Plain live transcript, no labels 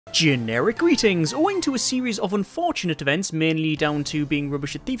Generic greetings! Owing to a series of unfortunate events, mainly down to being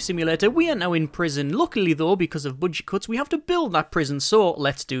rubbish at Thief Simulator, we are now in prison. Luckily though, because of budget cuts, we have to build that prison, so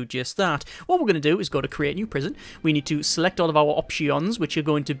let's do just that. What we're going to do is go to create new prison. We need to select all of our options, which are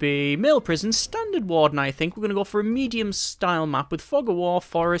going to be male prison, standard warden I think. We're going to go for a medium style map with fog of war,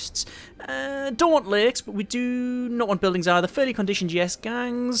 forests, don't want lakes, but we do not want buildings either. Fairly conditions, yes.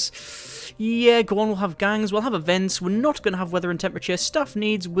 Gangs, yeah, go on, we'll have gangs, we'll have events, we're not going to have weather and temperature. Staff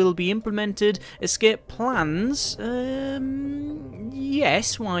needs will be implemented. Escape plans,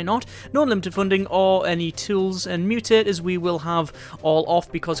 yes, why not? No unlimited funding or any tools, and mutators we will have all off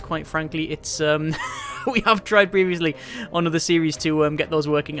because quite frankly it's we have tried previously on other series to get those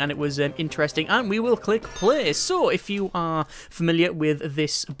working and it was interesting, and we will click play. So if you are familiar with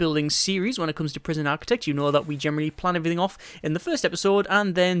this building series when it comes to Prison Architect, you know that we generally plan everything off in the first episode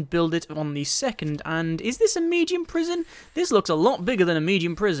and then build it on the second. And is this a medium prison? This looks a lot bigger than a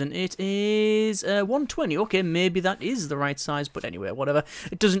medium prison. It is 120. Okay, maybe that is the right size, but anyway, whatever.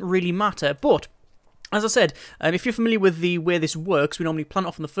 It doesn't really matter. But as I said, if you're familiar with the way this works, we normally plan it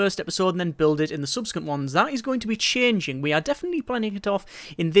off in the first episode and then build it in the subsequent ones. That is going to be changing. We are definitely planning it off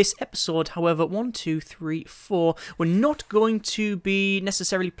in this episode. However, 1, 2, 3, 4, we're not going to be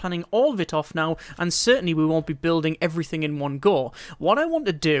necessarily planning all of it off now, and certainly we won't be building everything in one go. What I want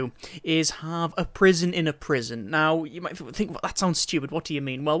to do is have a prison in a prison. Now, you might think, well, that sounds stupid. What do you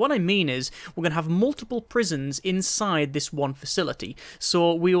mean? Well, what I mean is we're going to have multiple prisons inside this one facility.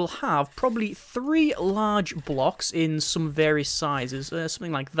 So we will have probably 3 large blocks in some various sizes,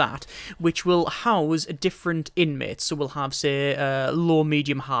 something like that, which will house different inmates. So we'll have, say, low,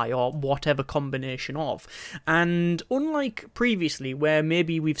 medium, high, or whatever combination of. And unlike previously, where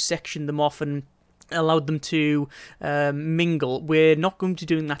maybe we've sectioned them off and allowed them to mingle, we're not going to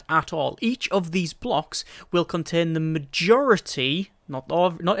be doing that at all. Each of these blocks will contain the majority,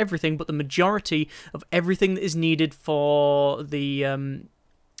 not everything, but the majority of everything that is needed for the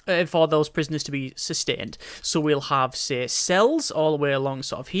for those prisoners to be sustained. So we'll have, say, cells all the way along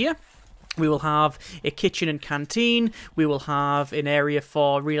sort of here. We will have a kitchen and canteen, we will have an area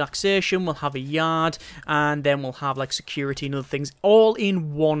for relaxation, we'll have a yard, and then we'll have like security and other things all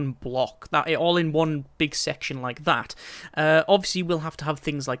in one block, all in one big section like that. Obviously we'll have to have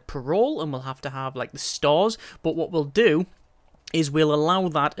things like parole, and we'll have to have like the stores, but what we'll do is we'll allow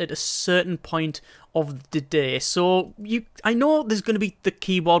that at a certain point of the day. So I know there's going to be the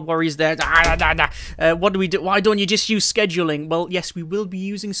keyboard warriors there. What do we do? Why don't you just use scheduling? Well, yes, we will be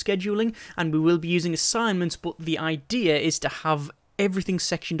using scheduling and we will be using assignments, but the idea is to have everything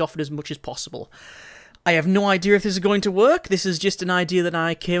sectioned off as much as possible. I have no idea if this is going to work. This is just an idea that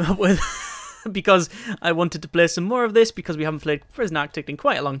I came up with because I wanted to play some more of this because we haven't played Prison Architect in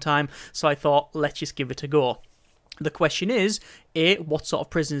quite a long time, so I thought, let's just give it a go. The question is, A, what sort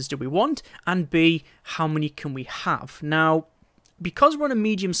of prisoners do we want? And B, how many can we have? Now, because we're on a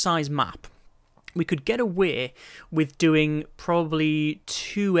medium-sized map, we could get away with doing probably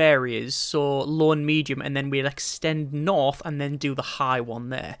 2 areas, so low and medium, and then we'll extend north and then do the high one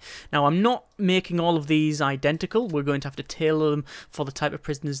there. Now, I'm not making all of these identical. We're going to have to tailor them for the type of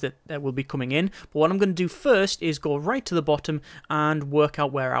prisoners that will be coming in. But what I'm going to do first is go right to the bottom and work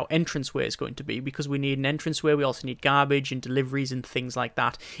out where our entranceway is going to be, because we need an entranceway. We also need garbage and deliveries and things like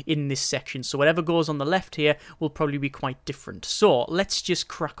that in this section. So whatever goes on the left here will probably be quite different. So let's just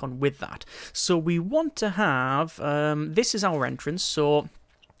crack on with that. So we want to have, this is our entrance, so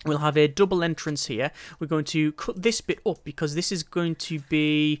we'll have a double entrance here. We're going to cut this bit up because this is going to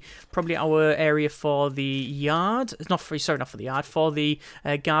be probably our area for the yard. Not for the yard, for the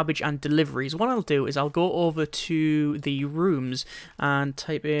garbage and deliveries. What I'll do is I'll go over to the rooms and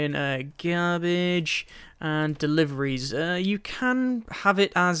type in garbage and deliveries. You can have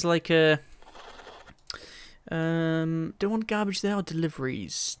it as like a... do I want garbage there or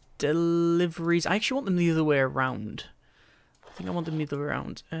deliveries? Deliveries. I actually want them the other way around. I think I want them the other way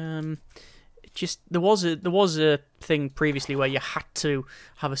around. There was a thing previously where you had to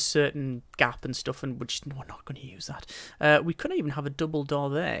have a certain gap and stuff, and we're not going to use that. We couldn't even have a double door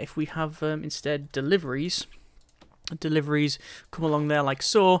there. If we have instead deliveries come along there like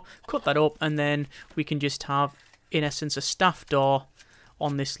so, cut that up, and then we can just have, in essence, a staff door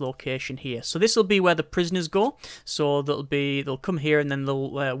on this location here. So this will be where the prisoners go. So they'll come here and then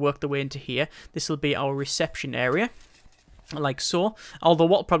they'll work their way into here. This will be our reception area, like so. Although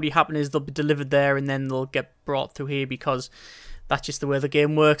what will probably happen is they'll be delivered there and then they'll get brought through here because that's just the way the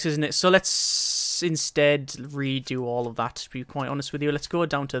game works, isn't it? So let's let's instead redo all of that, to be quite honest with you. Let's go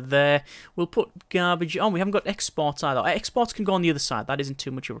down to there. We'll put garbage. Oh, we haven't got exports either. Exports can go on the other side. That isn't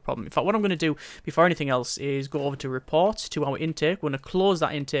too much of a problem. In fact, what I'm going to do before anything else is go over to reports, to our intake. We're going to close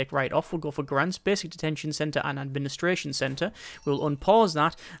that intake right off. We'll go for grants, basic detention centre and administration centre. We'll unpause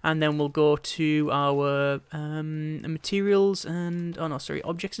that, and then we'll go to our materials and, oh no, sorry,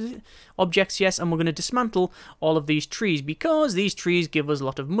 objects, is it? Objects, yes, and we're going to dismantle all of these trees, because these trees give us a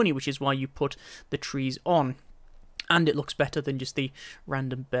lot of money, which is why you put the trees on. And it looks better than just the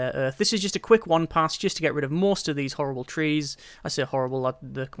random bare earth. This is just a quick one pass just to get rid of most of these horrible trees. I say horrible,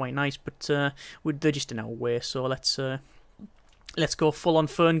 they're quite nice, but they're just in our way, so let's go full on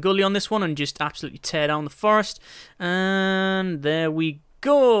Fern Gully on this one and just absolutely tear down the forest. And there we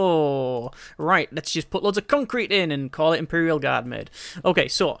go. Right, let's just put loads of concrete in and call it Imperial Guard made. Okay,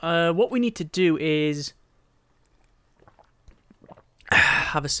 so what we need to do is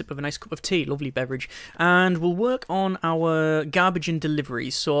have a sip of a nice cup of tea, lovely beverage, and we'll work on our garbage and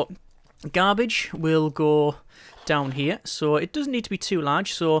deliveries. So garbage will go down here, so it doesn't need to be too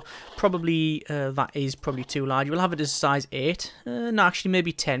large, so probably that is probably too large. We'll have it as size 8, no, actually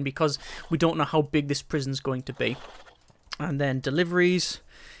maybe 10, because we don't know how big this prison's going to be. And then deliveries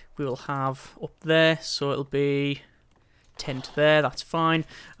we will have up there, so it'll be 10 to there, that's fine.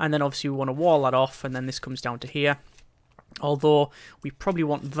 And then obviously we want to wall that off, and then this comes down to here. Although we probably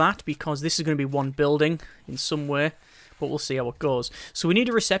want that because this is going to be one building in some way, but we'll see how it goes. So we need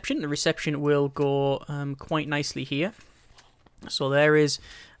a reception. The reception will go quite nicely here. So there is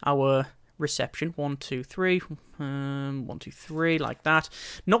our reception. 1, 2, 3. 1, 2, 3, like that.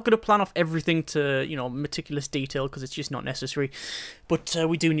 Not going to plan off everything to, you know, meticulous detail because it's just not necessary. But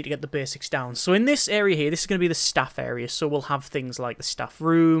we do need to get the basics down. So in this area here, this is going to be the staff area. So we'll have things like the staff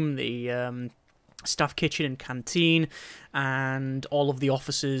room, the staff kitchen and canteen, and all of the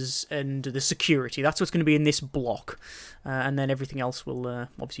offices and the security. That's what's going to be in this block, and then everything else will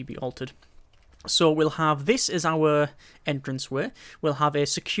obviously be altered. So we'll have this as our entranceway. We'll have a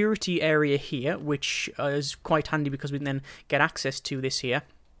security area here, which is quite handy because we can then get access to this here.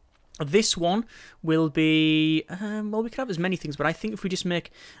 This one will be, well, we could have as many things, but I think if we just make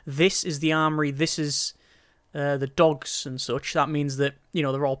this is the armory, this is the dogs and such, that means that, you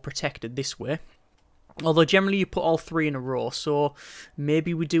know, they're all protected this way. Although generally you put all 3 in a row, so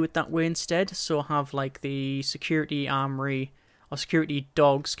maybe we do it that way instead. So have like the security armory or security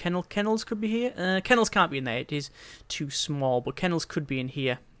dogs. Kennels could be here. Kennels can't be in there, it is too small, but kennels could be in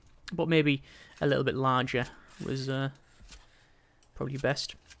here. But maybe a little bit larger was probably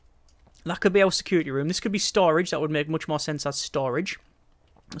best. That could be our security room. This could be storage. That would make much more sense as storage.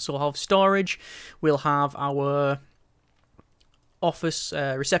 So we'll have storage. We'll have our office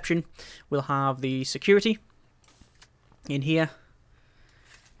reception. We'll have the security in here.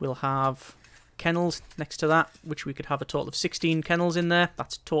 We'll have kennels next to that, which we could have a total of 16 kennels in there.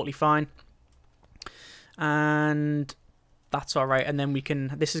 That's totally fine. And that's alright. And then we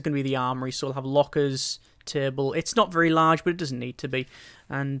can, this is going to be the armory, so we'll have lockers, table. It's not very large, but it doesn't need to be.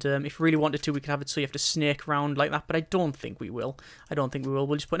 And if we really wanted to, we could have it so you have to snake around like that, but I don't think we will.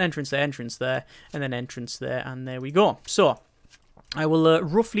 We'll just put an entrance there, and then entrance there, and there we go. So I will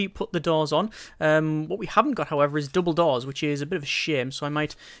roughly put the doors on. What we haven't got, however, is double doors, which is a bit of a shame, so I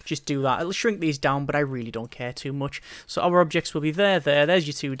might just do that. It'll shrink these down, but I really don't care too much. So our objects will be there's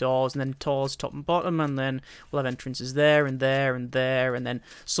your 2 doors, and then doors top and bottom, and then we'll have entrances there, and there, and there, and then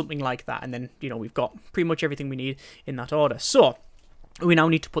something like that. And then, you know, we've got pretty much everything we need in that order. So we now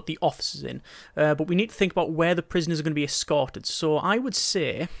need to put the offices in, but we need to think about where the prisoners are going to be escorted. So I would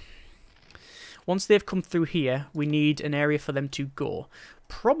say, once they've come through here, we need an area for them to go.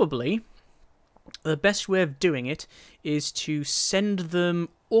 Probably the best way of doing it is to send them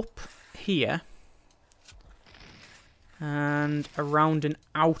up here and around and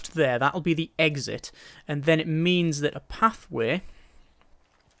out there. That'll be the exit, and then it means that a pathway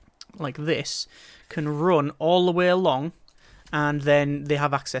like this can run all the way along, and then they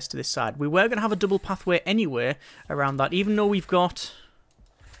have access to this side. We were going to have a double pathway anyway around that, even though we've got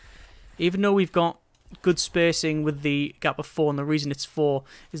good spacing with the gap of 4, and the reason it's 4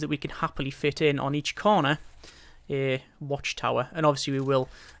 is that we can happily fit in on each corner a watchtower. And obviously we will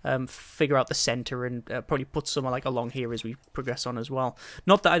figure out the centre and probably put somewhere like along here as we progress on as well.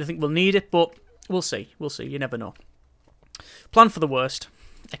 Not that I think we'll need it, but we'll see. We'll see. You never know. Plan for the worst,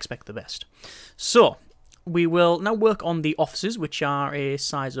 expect the best. So we will now work on the offices, which are a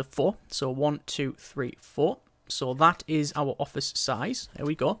size of 4. So 1, 2, 3, 4. So that is our office size. There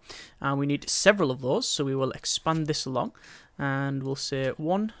we go. And we need several of those, so we will expand this along. And we'll say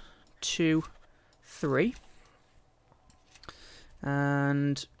 1, 2, 3.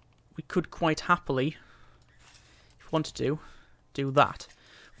 And we could quite happily, if we wanted to, do that.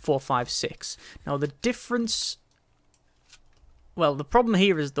 4, 5, 6. Now the difference... Well, the problem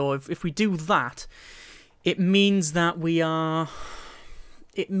here is, though, if we do that, it means that we are...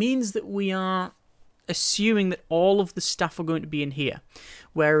 It means that we are assuming that all of the staff are going to be in here.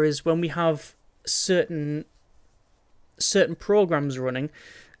 Whereas when we have certain programs running,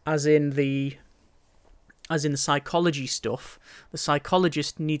 as in the psychology stuff, the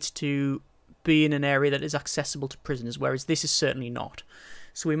psychologist needs to be in an area that is accessible to prisoners, whereas this is certainly not.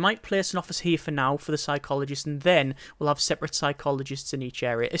 So we might place an office here for now for the psychologist, and then we'll have separate psychologists in each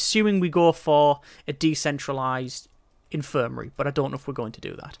area, assuming we go for a decentralised infirmary, but I don't know if we're going to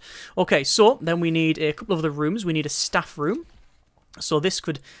do that. Okay, so then we need a couple of other rooms. We need a staff room. So this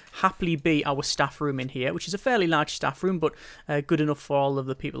could happily be our staff room in here, which is a fairly large staff room, but good enough for all of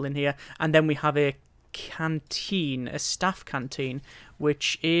the people in here. And then we have a canteen, a staff canteen,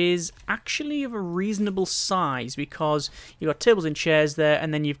 which is actually of a reasonable size because you've got tables and chairs there,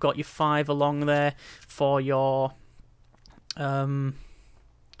 and then you've got your 5 along there for your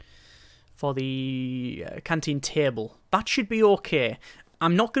for the canteen table. That should be okay.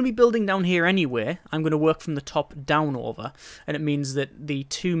 I'm not going to be building down here anyway. I'm going to work from the top down over, and it means that the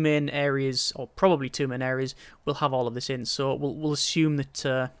 2 main areas, or probably 2 main areas, will have all of this in. So we'll assume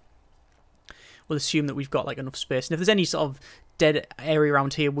that we've got like enough space. And if there's any sort of dead area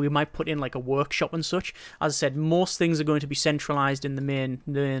around here, we might put in like a workshop and such. As I said, most things are going to be centralised in the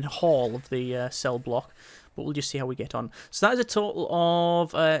main hall of the cell block, but we'll just see how we get on. So that is a total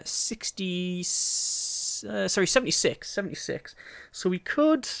of 76. So we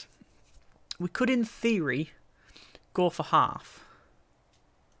could in theory go for half.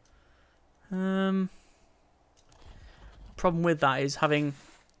 Problem with that is having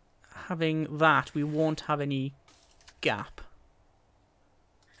that, we won't have any gap.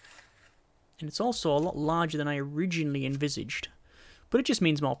 And it's also a lot larger than I originally envisaged. But it just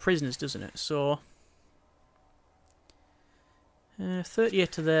means more prisoners, doesn't it? So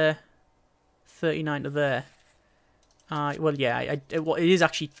 38 to there, 39 to there. Well, yeah, well, it is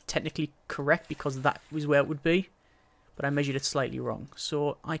actually technically correct because that was where it would be. But I measured it slightly wrong.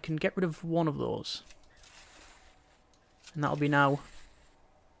 So I can get rid of one of those. And that'll be now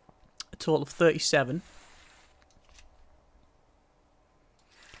a total of 37.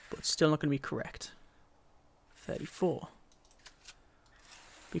 But it's still not going to be correct. 34.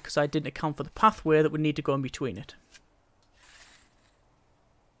 Because I didn't account for the pathway that would need to go in between it.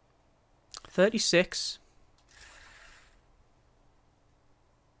 36.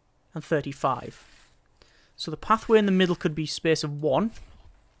 And 35. So the pathway in the middle could be space of 1.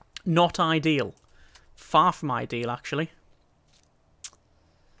 Not ideal. Far from ideal, actually.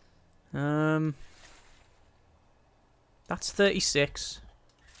 That's 36.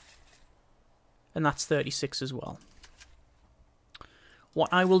 And that's 36 as well. What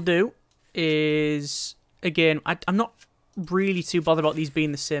I will do is, again, I'm not really too bothered about these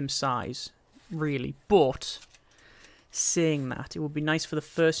being the same size, really, but saying that, it would be nice for the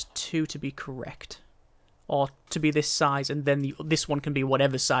first 2 to be correct, or to be this size, and then this one can be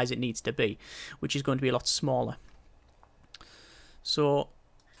whatever size it needs to be, which is going to be a lot smaller. So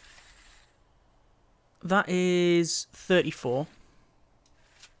that is 34.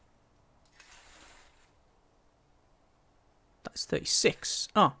 That's 36.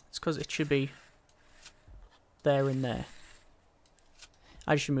 Oh, it's because it should be there and there.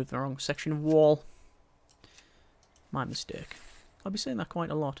 I just removed the wrong section of wall. My mistake. I'll be saying that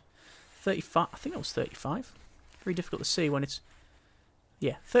quite a lot. 35. I think that was 35. Very difficult to see when it's...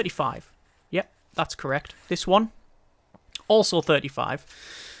 Yeah, 35. Yep, that's correct. This one, also 35.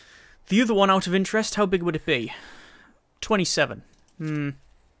 The other one, out of interest, how big would it be? 27. I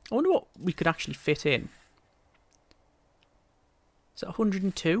wonder what we could actually fit in. Is that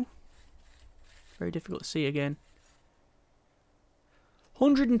 102? Very difficult to see again.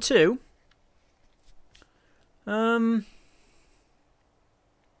 102.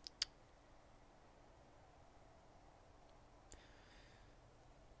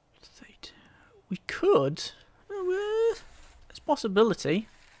 We could. It's a possibility.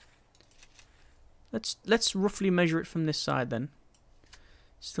 Let's roughly measure it from this side then.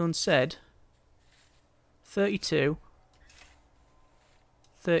 Stone said 32.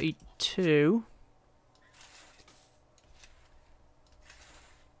 32.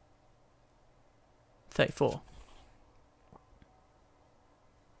 34.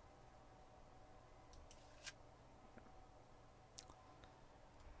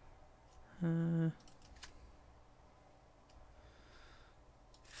 Uh,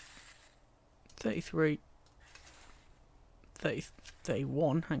 33. 30,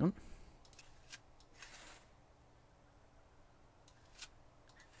 31, hang on.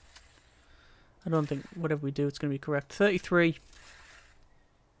 I don't think whatever we do, it's going to be correct. 33,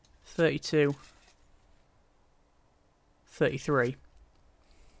 32, 33.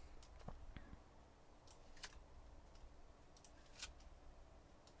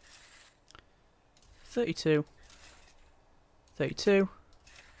 "32, 32,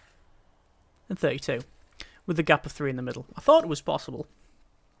 and 32, with a gap of 3 in the middle. I thought it was possible.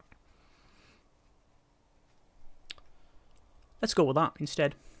 Let's go with that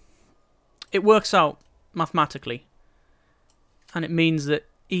instead. It works out mathematically, and it means that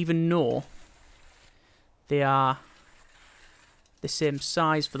even though they are the same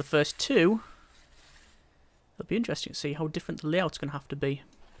size for the first two, it'll be interesting to see how different the layout's going to have to be.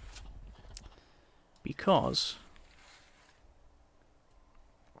 Because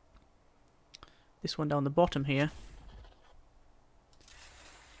this one down the bottom here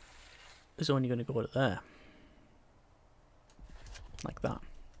is only going to go to there. Like that.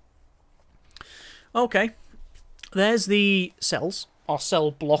 Okay, there's the cells, or cell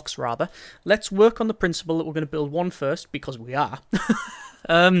blocks rather. Let's work on the principle that we're going to build one first, because we are.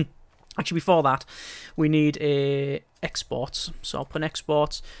 Actually, before that, we need a exports. So I'll put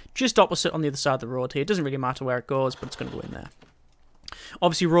exports just opposite on the other side of the road here. It doesn't really matter where it goes, but it's going to go in there.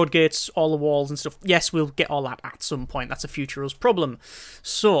 Obviously, road gates, all the walls and stuff. Yes, we'll get all that at some point. That's a future us problem.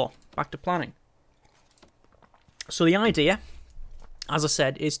 So, back to planning. So the idea, as I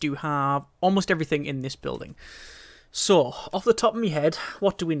said, is to have almost everything in this building. So, off the top of my head,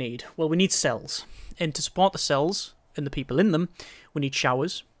 what do we need? Well, we need cells. And to support the cells and the people in them, we need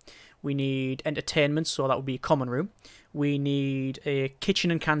showers. We need entertainment, so that would be a common room. We need a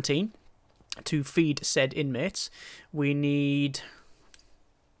kitchen and canteen to feed said inmates. We need...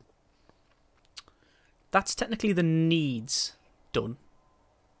 That's technically the needs done.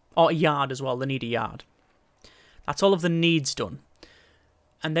 Or a yard as well, they need a yard. That's all of the needs done.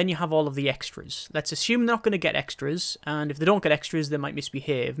 And then you have all of the extras. Let's assume they're not going to get extras, and if they don't get extras, they might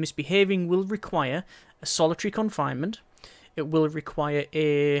misbehave. Misbehaving will require a solitary confinement. It will require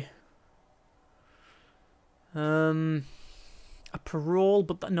a parole,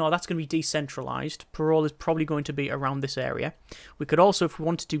 but no, that's going to be decentralized. Parole is probably going to be around this area. We could also, if we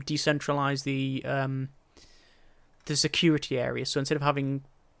wanted to, decentralize the security area. So instead of having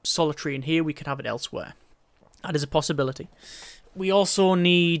solitary in here, we could have it elsewhere. That is a possibility. We also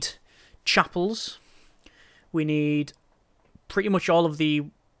need chapels. We need pretty much all of these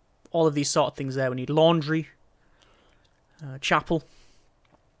sort of things there. We need laundry, chapel,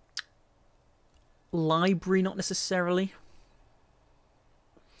 library, not necessarily.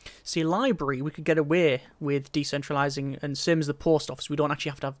 See, library, we could get away with decentralizing, and same as the post office. We don't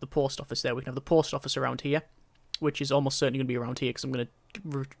actually have to have the post office there. We can have the post office around here, which is almost certainly going to be around here because I'm going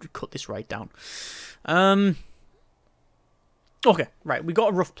to cut this right down. Okay, right, we got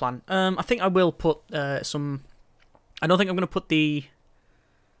a rough plan. I think I will put some... I don't think I'm going to put the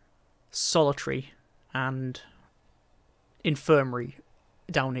solitary and infirmary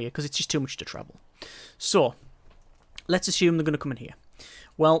down here because it's just too much to travel. So, let's assume they're going to come in here.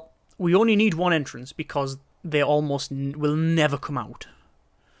 Well, we only need one entrance because they almost will never come out.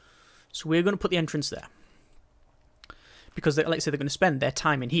 So we're going to put the entrance there. Because, like I said, they're going to spend their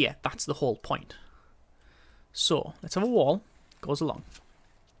time in here. That's the whole point. So, let's have a wall. Goes along.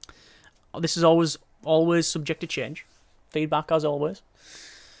 This is always subject to change. Feedback as always.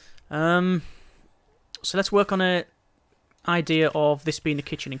 So let's work on an idea of this being the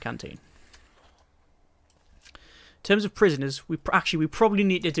kitchen and canteen. In terms of prisoners, we probably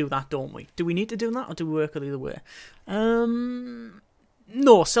need to do that, don't we? Do we need to do that, or do we work the other way?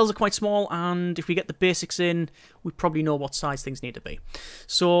 No, cells are quite small, and if we get the basics in, we probably know what size things need to be.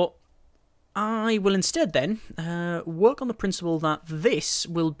 So I will instead then work on the principle that this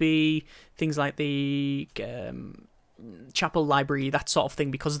will be things like the chapel, library, that sort of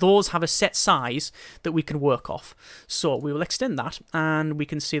thing, because those have a set size that we can work off. So we will extend that, and we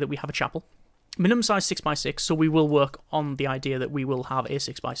can see that we have a chapel. Minimum size 6x6, so we will work on the idea that we will have a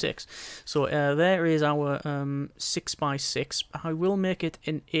 6x6. So there is our 6x6. I will make it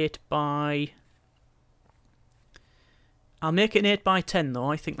an 8x... I'll make it an 8x10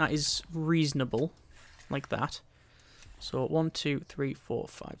 though. I think that is reasonable, like that. So 1, 2, 3, 4,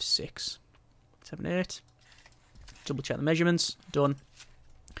 5, 6, 7, 8. Double check the measurements. Done.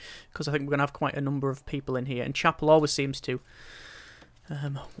 Because I think we're going to have quite a number of people in here, and chapel always seems to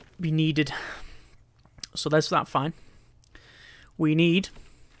be needed. So that's that fine. We don't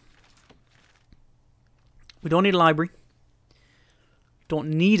need a library.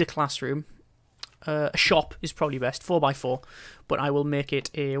 Don't need a classroom. A shop is probably best, 4x4, but I will make it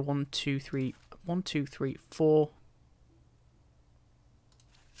a 1, 2, 3, 1, 2, 3, 4.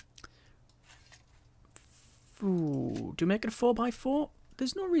 Ooh, do we make it a 4x4?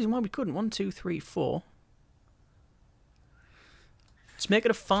 There's no reason why we couldn't. 1, 2, 3, 4. Let's make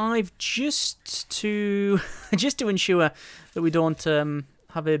it a 5 just to ensure that we don't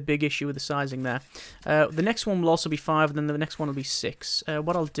have a big issue with the sizing there. The next one will also be 5, and then the next one will be 6.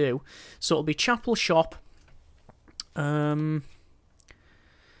 What I'll do, so it'll be chapel, shop,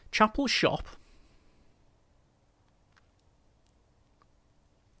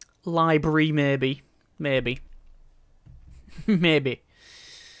 library, maybe, maybe,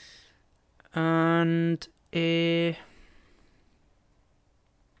 and a.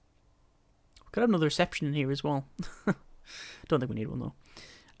 Could have another reception in here as well. Don't think we need one though.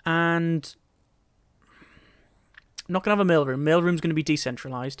 And I'm not going to have a mailroom. Mailroom's going to be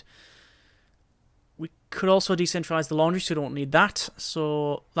decentralized. We could also decentralize the laundry, so we don't need that.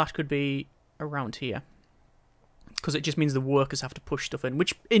 So that could be around here. Because it just means the workers have to push stuff in,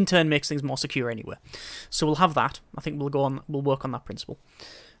 which in turn makes things more secure anyway. So we'll have that. I think we'll work on that principle.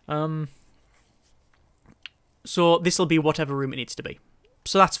 So this will be whatever room it needs to be.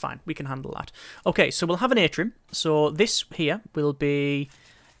 So that's fine. We can handle that. Okay, so we'll have an atrium. So this here will be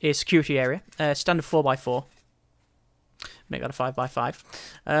a security area. Standard 4x4. Make that a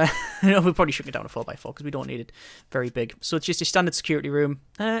 5x5. We probably shouldn't get down to 4x4 because we don't need it very big. So it's just a standard security room.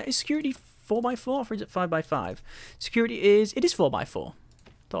 Is security 4x4 or is it 5x5? Security is 4x4.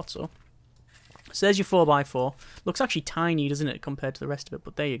 Thought so. So there's your 4x4. Looks actually tiny, doesn't it, compared to the rest of it?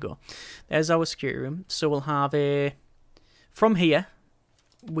 But there you go. There's our security room. So we'll have a... From here,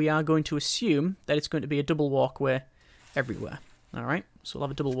 we are going to assume that it's going to be a double walkway everywhere. Alright, so we'll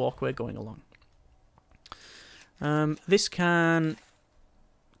have a double walkway going along. This can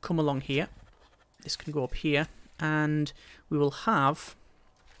come along here. This can go up here. And we will have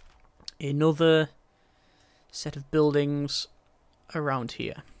another set of buildings around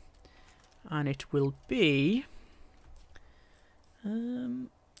here. And it will be...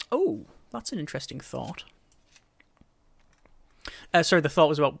 oh, that's an interesting thought. Sorry, the thought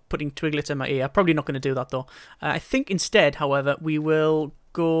was about putting twiglets in my ear. Probably not going to do that, though. I think instead, however, we will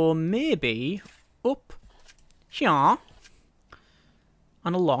go maybe up here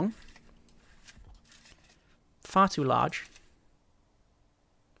and along. Far too large.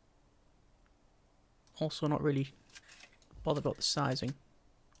 Also not really bothered about the sizing.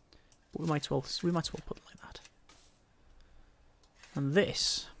 But we might as well put it like that. And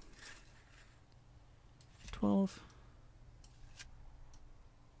this 12.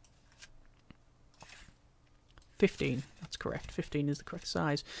 15, that's correct. 15 is the correct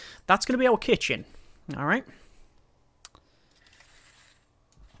size. That's going to be our kitchen. Alright.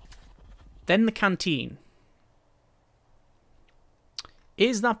 Then the canteen.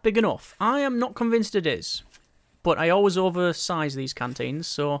 Is that big enough? I am not convinced it is. But I always oversize these canteens,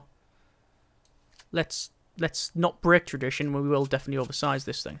 so let's not break tradition, we will definitely oversize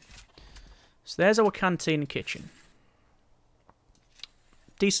this thing. So there's our canteen and kitchen.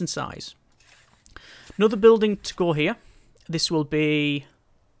 Decent size. Another building to go here. This will be...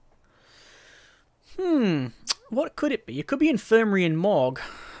 what could it be? It could be infirmary and morgue.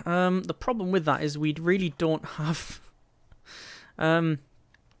 The problem with that is we really don't have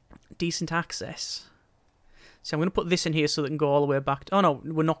decent access. So I'm going to put this in here so that it can go all the way back. Oh no,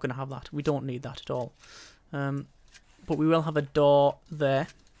 we're not going to have that. We don't need that at all. But we will have a door there.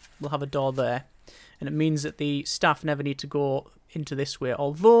 We'll have a door there. And it means that the staff never need to go into this way.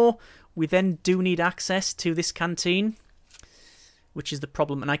 Although, we then do need access to this canteen, which is the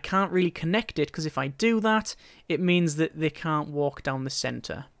problem. And I can't really connect it, because if I do that, it means that they can't walk down the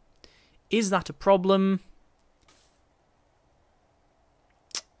centre. Is that a problem?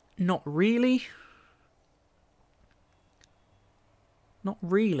 Not really. Not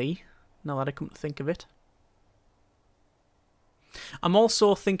really, now that I come to think of it. I'm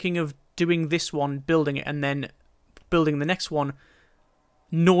also thinking of doing this one, building it, and then building the next one,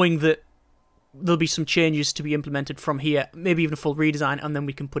 knowing that there'll be some changes to be implemented from here, maybe even a full redesign, and then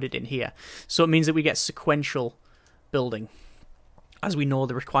we can put it in here. So it means that we get sequential building, as we know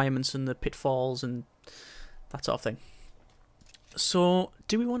the requirements and the pitfalls and that sort of thing. So,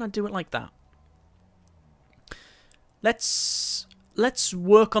 do we want to do it like that? Let's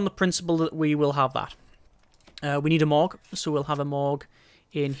work on the principle that we will have that. We need a morgue, so we'll have a morgue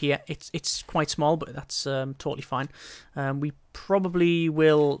in here. It's quite small, but that's totally fine. We probably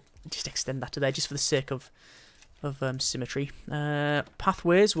will just extend that to there, just for the sake of symmetry.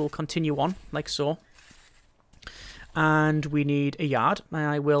 Pathways will continue on, like so. And we need a yard. And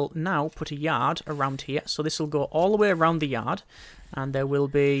I will now put a yard around here. So this will go all the way around the yard. And there will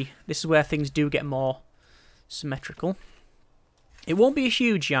be... This is where things do get more symmetrical. It won't be a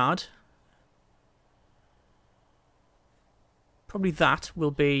huge yard. Probably that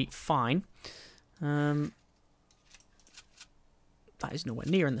will be fine. That is nowhere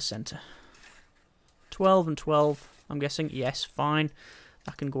near in the centre. 12 and 12, I'm guessing. Yes, fine.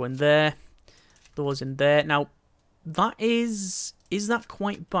 That can go in there. Those in there. Now, that is that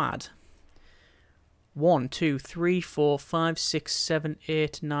quite bad? 1, 2, 3, 4, 5, 6, 7,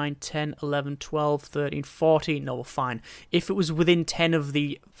 8, 9, 10, 11, 12, 13, 14. No, fine. If it was within 10 of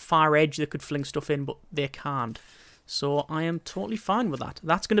the far edge, they could fling stuff in, but they can't. So I am totally fine with that.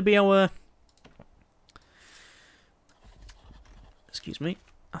 That's going to be our... Excuse me.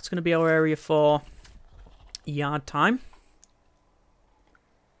 That's going to be our area for yard time.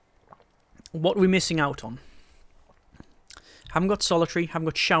 What are we missing out on? Haven't got solitary, haven't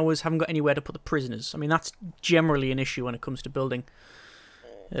got showers, haven't got anywhere to put the prisoners. I mean, that's generally an issue when it comes to building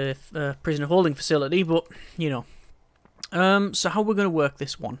a prisoner holding facility, but, you know. So how we're going to work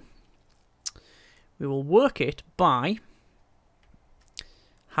this one? We will work it by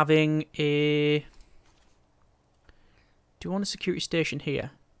having a... Do you want a security station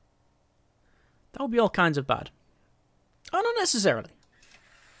here? That would be all kinds of bad. Oh, not necessarily.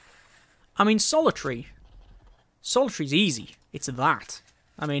 I mean, solitary. Solitary's easy. It's that.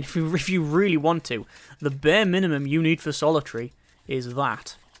 I mean, if you really want to, the bare minimum you need for solitary is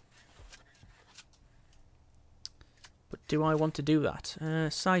that. But do I want to do that?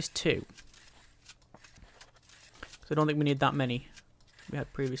 Size 2. Because I don't think we need that many we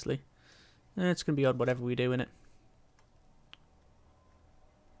had previously. It's going to be odd whatever we do in it.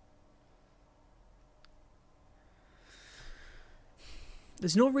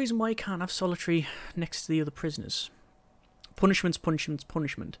 There's no reason why you can't have solitary next to the other prisoners. Punishment's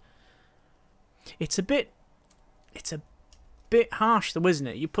punishment. It's a bit harsh though, isn't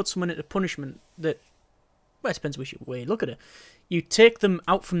it? You put someone into punishment that, well, it depends which way you look at it. You take them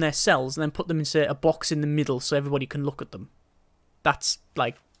out from their cells and then put them in, say, a box in the middle so everybody can look at them. That's,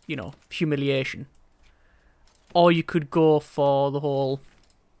 like, you know, humiliation. Or you could go for the whole...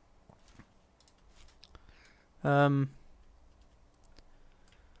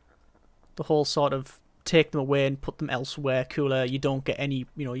 the whole sort of take them away and put them elsewhere, cooler, you don't get any,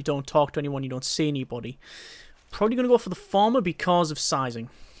 you know, you don't talk to anyone, you don't see anybody. Probably going to go for the former because of sizing.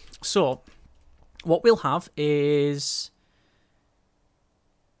 So, what we'll have is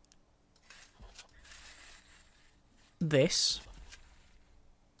this,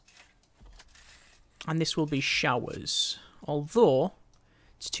 and this will be showers, although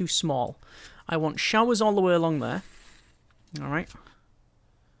it's too small. I want showers all the way along there. Alright.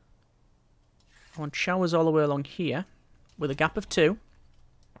 I want showers all the way along here, with a gap of 2.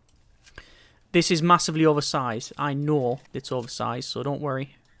 This is massively oversized. I know it's oversized, so don't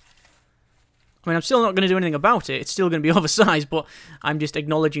worry. I mean, I'm still not going to do anything about it. It's still going to be oversized, but I'm just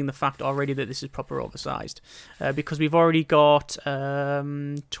acknowledging the fact already that this is proper oversized. Because we've already got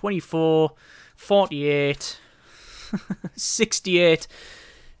 24, 48, 68,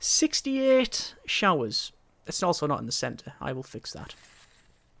 68 showers. It's also not in the center. I will fix that.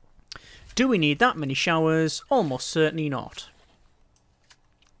 Do we need that many showers? Almost certainly not.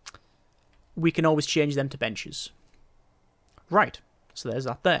 We can always change them to benches. Right, so there's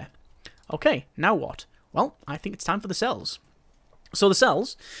that there. Okay, now what? Well, I think it's time for the cells. So the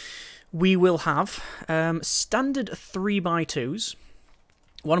cells, we will have standard 3x2s.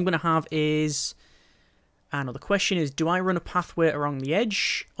 What I'm going to have is... I know the question is, do I run a pathway along the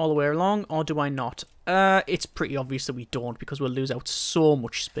edge all the way along, or do I not? It's pretty obvious that we don't, because we'll lose out so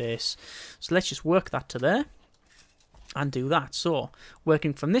much space. So let's just work that to there, and do that. So,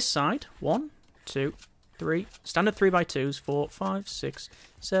 working from this side, 1, 2, 3, standard 3x2s, 4, 5, 6,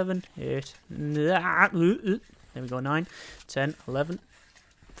 7, 8, there we go, 9, 10, 11,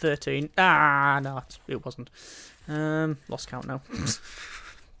 13, no, it wasn't. Lost count now.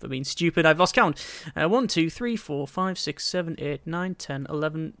 For being stupid, I've lost count. 1, 2, 3, 4, 5, 6, 7, 8, 9, 10,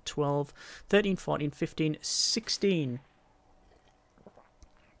 11, 12, 13, 14, 15, 16.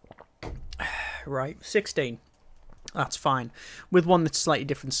 Right, 16. That's fine. With one that's slightly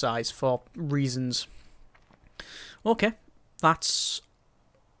different size for reasons. Okay, that's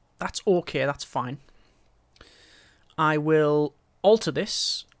okay, that's fine. I will alter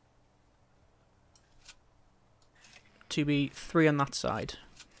this to be 3 on that side.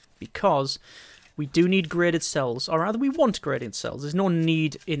 Because we do need graded cells, or rather we want graded cells. There's no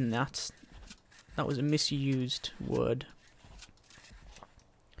need in that. That was a misused word.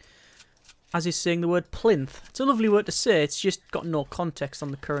 as is saying the word plinth. It's a lovely word to say, it's just got no context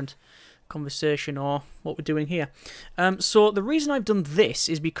on the current conversation or what we're doing here. So the reason I've done this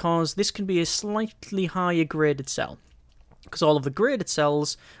is because this can be a slightly higher graded cell, because all of the graded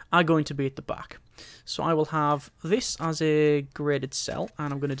cells are going to be at the back. So I will have this as a graded cell,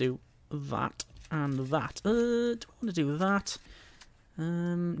 and I'm going to do that and that. Do I want to do that?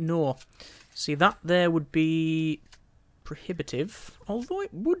 No. See, that there would be prohibitive, although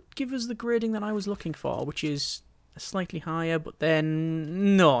it would give us the grading that I was looking for, which is slightly higher, but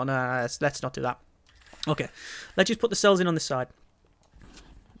then no, let's not do that. Okay, let's just put the cells in on this side.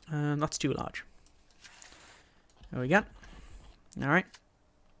 That's too large. There we go. Alright.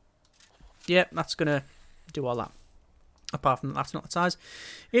 Yep, that's gonna do all that. Apart from that, that's not that size.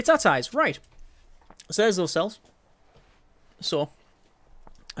 It's that size. Right. So there's those cells. So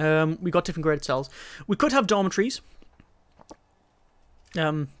we got different graded cells. We could have dormitories.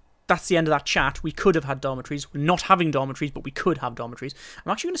 That's the end of that chat. We could have had dormitories. We're not having dormitories, but we could have dormitories.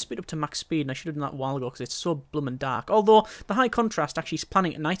 I'm actually going to speed up to max speed, and I should have done that a while ago because it's so bloomin' dark. Although the high contrast, actually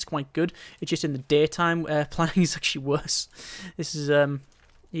planning at night's quite good. It's just in the daytime, planning is actually worse. This is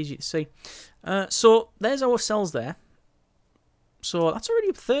easy to see. So there's our cells there. So that's already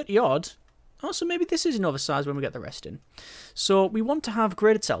up 30 odd. Oh, so maybe this is an oversized when we get the rest in. So we want to have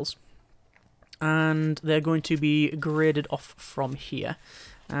graded cells, and they're going to be graded off from here.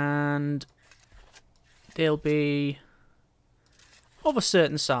 And they'll be of a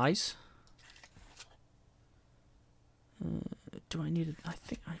certain size. Do I need it? I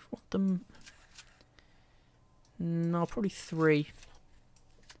think I want them. No, probably 3.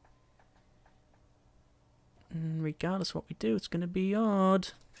 Regardless of what we do, it's going to be odd.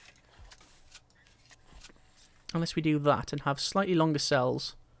 Unless we do that and have slightly longer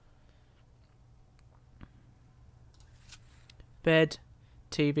cells. Bed,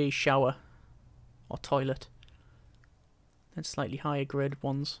 TV, shower, or toilet. Then slightly higher grade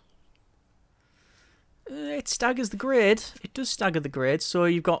ones. It staggers the grade. It does stagger the grade. So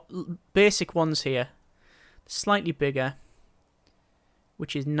you've got basic ones here. Slightly bigger.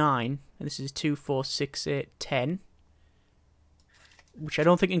 Which is 9. And this is 2, 4, 6, 8, 10. Which I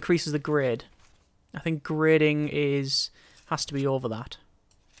don't think increases the grade. I think grading has to be over that.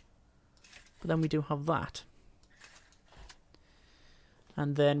 But then we do have that.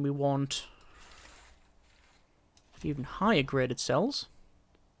 And then we want even higher graded cells.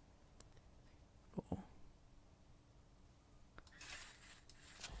 Oh.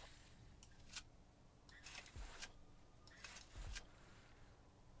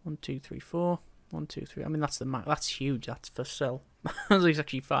 1, 2, 3, 4. 1, 2, 3. I mean, that's the max. That's huge. That's for cell. That's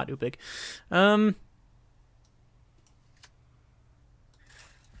actually far too big. But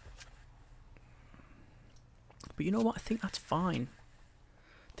you know what? I think that's fine.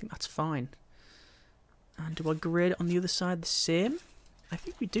 I think that's fine. And do I grade it on the other side the same? I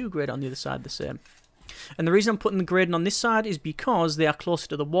think we do grade it on the other side the same. And the reason I'm putting the grading on this side is because they are closer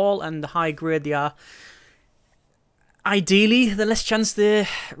to the wall, and the higher grade they are, ideally, the less chance they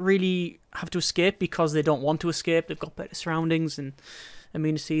really have to escape because they don't want to escape. They've got better surroundings and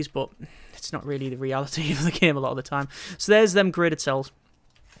amenities, but it's not really the reality of the game a lot of the time. So there's them graded cells.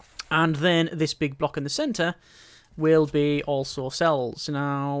 And then this big block in the centre will be also cells.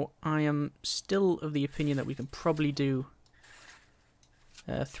 Now, I am still of the opinion that we can probably do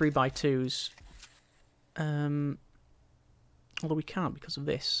 3x2s. Although we can't because of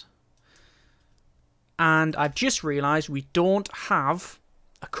this. And I've just realised we don't have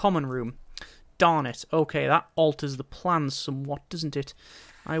a common room. Darn it. Okay, that alters the plans somewhat, doesn't it?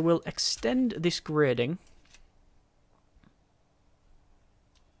 I will extend this grading.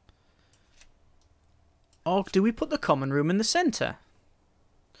 Or do we put the common room in the centre?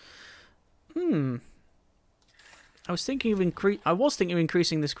 I was thinking of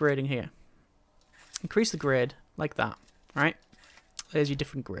increasing this grading here. Increase the grade like that, right? There's your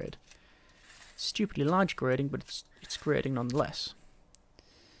different grade. Stupidly large grading, but it's grading nonetheless.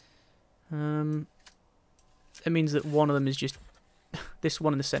 It means that one of them is just this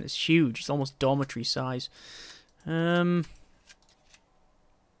one in the centre is huge. It's almost dormitory size. Do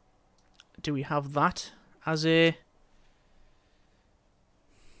we have that as a?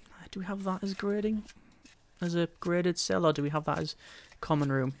 Do we have that as grading, as a graded cell, or do we have that as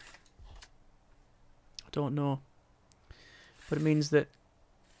common room? I don't know. But it means that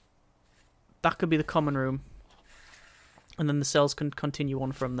that could be the common room, and then the cells can continue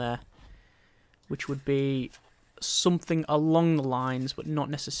on from there, which would be something along the lines, but not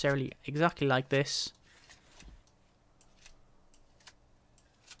necessarily exactly like this.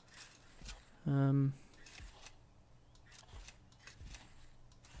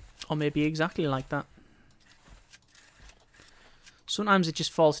 Or maybe exactly like that. Sometimes it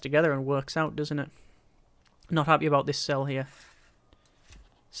just falls together and works out, doesn't it? Not happy about this cell here.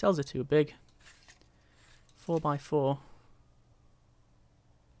 Cells are too big. 4x4.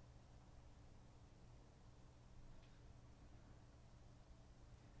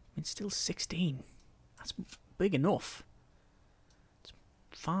 It's still 16. That's big enough.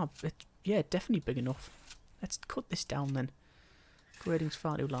 It's yeah, definitely big enough. Let's cut this down then. Grading's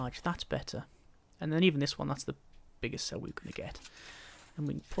far too large. That's better. And then even this one, that's the biggest cell we're going to get. And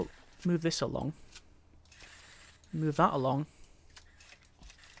we can move this along. Move that along.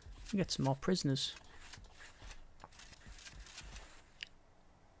 And get some more prisoners.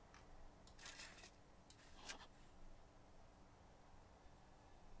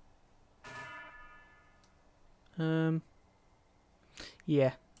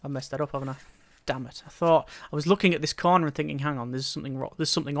 Yeah, I messed that up, haven't I? Damn it. I was looking at this corner and thinking, hang on, there's something wrong. There's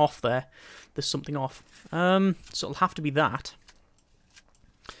something off there. There's something off. So it'll have to be that.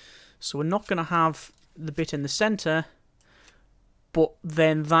 So we're not going to have the bit in the centre, but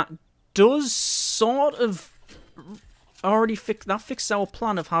then that does sort of already fixes our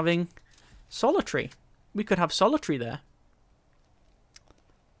plan of having solitary. We could have solitary there.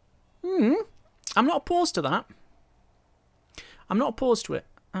 I'm not opposed to that. I'm not opposed to it.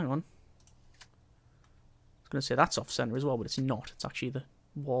 Hang on. I was going to say that's off-centre as well, but it's not. It's actually the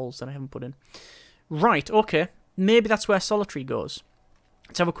walls that I haven't put in. Right, okay. Maybe that's where solitary goes.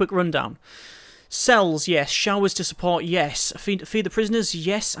 Let's have a quick rundown. Cells, yes. Showers to support, yes. Feed the prisoners,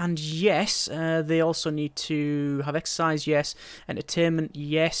 yes and yes. They also need to have exercise, yes. Entertainment,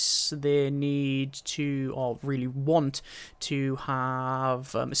 yes. They need to, or really want to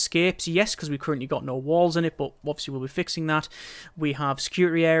have escapes, yes, because we've currently got no walls in it, but obviously we'll be fixing that. We have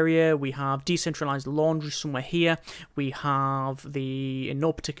security area. We have decentralized laundry somewhere here. We have in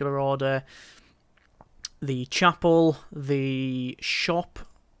no particular order, the chapel, the shop,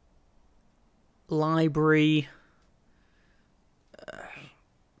 library,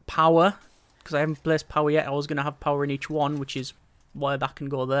 power, because I haven't placed power yet. I was going to have power in each one, which is why that can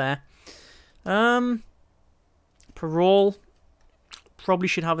go there. Parole, probably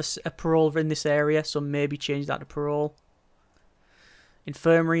should have a parole in this area, so maybe change that to parole.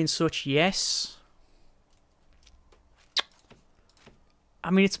 Infirmary and such, yes. I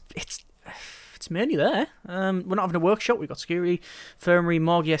mean, it's mainly there. We're not having a workshop. We've got security, infirmary,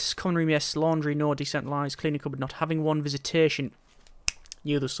 morgue, yes, common room, yes, laundry, no, decentralised, cleaning cupboard, not having one, visitation.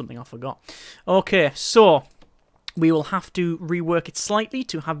 Knew there was something I forgot. Okay, so we will have to rework it slightly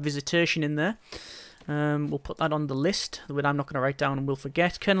to have visitation in there. We'll put that on the list that I'm not going to write down and we'll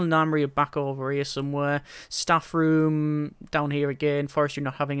forget. Kennel and armory are back over here somewhere. Staff room down here again. Forestry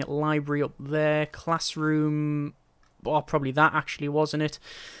not having it. Library up there. Classroom. Or probably that actually, wasn't it?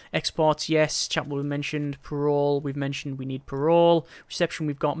 Exports, yes. Chapel we mentioned. Parole, we've mentioned we need parole. Reception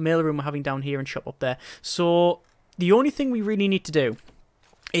we've got. Mailroom we're having down here and shop up there. So the only thing we really need to do,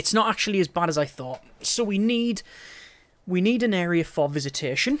 it's not actually as bad as I thought. So we need an area for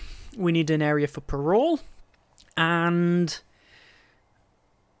visitation. We need an area for parole. And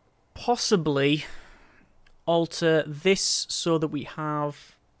possibly alter this so that we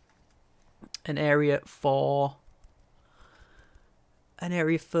have an area for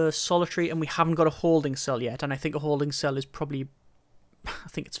solitary, and we haven't got a holding cell yet, and I think a holding cell is probably, I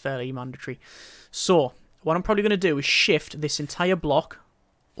think it's fairly mandatory. So what I'm probably going to do is shift this entire block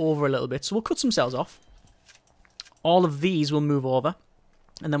over a little bit. So we'll cut some cells off. All of these will move over,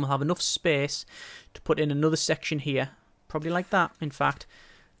 and then we'll have enough space to put in another section here, probably like that, in fact,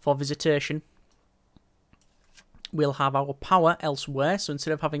 for visitation. We'll have our power elsewhere, so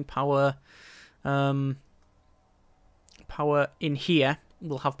instead of having power in here,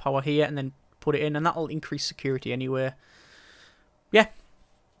 we'll have power here and then put it in, and that'll increase security anyway. Yeah,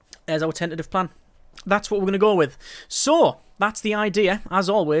 there's our tentative plan. That's what we're going to go with. So that's the idea. As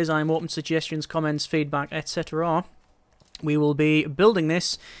always, I'm open to suggestions, comments, feedback, etc. We will be building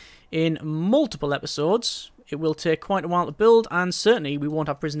this in multiple episodes. It will take quite a while to build, and certainly we won't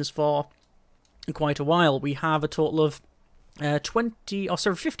have prisoners for quite a while. We have a total of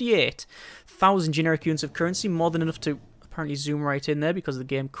 58,000 generic units of currency, more than enough to apparently zoom right in there because the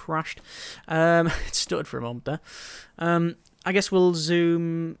game crashed. It stuttered for a moment there. I guess we'll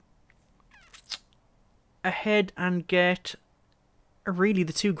zoom ahead and get really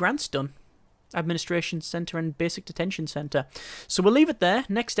the 2 grants done. Administration Centre and Basic Detention Centre. So we'll leave it there.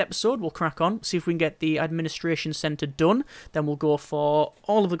 Next episode, we'll crack on, see if we can get the Administration Centre done. Then we'll go for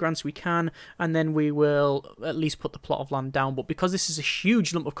all of the grants we can, and then we will at least put the plot of land down. But because this is a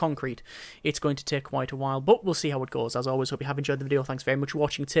huge lump of concrete, it's going to take quite a while. But we'll see how it goes. As always, hope you have enjoyed the video. Thanks very much for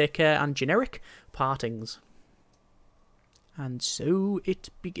watching. Take care, and generic partings. And so it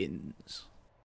begins.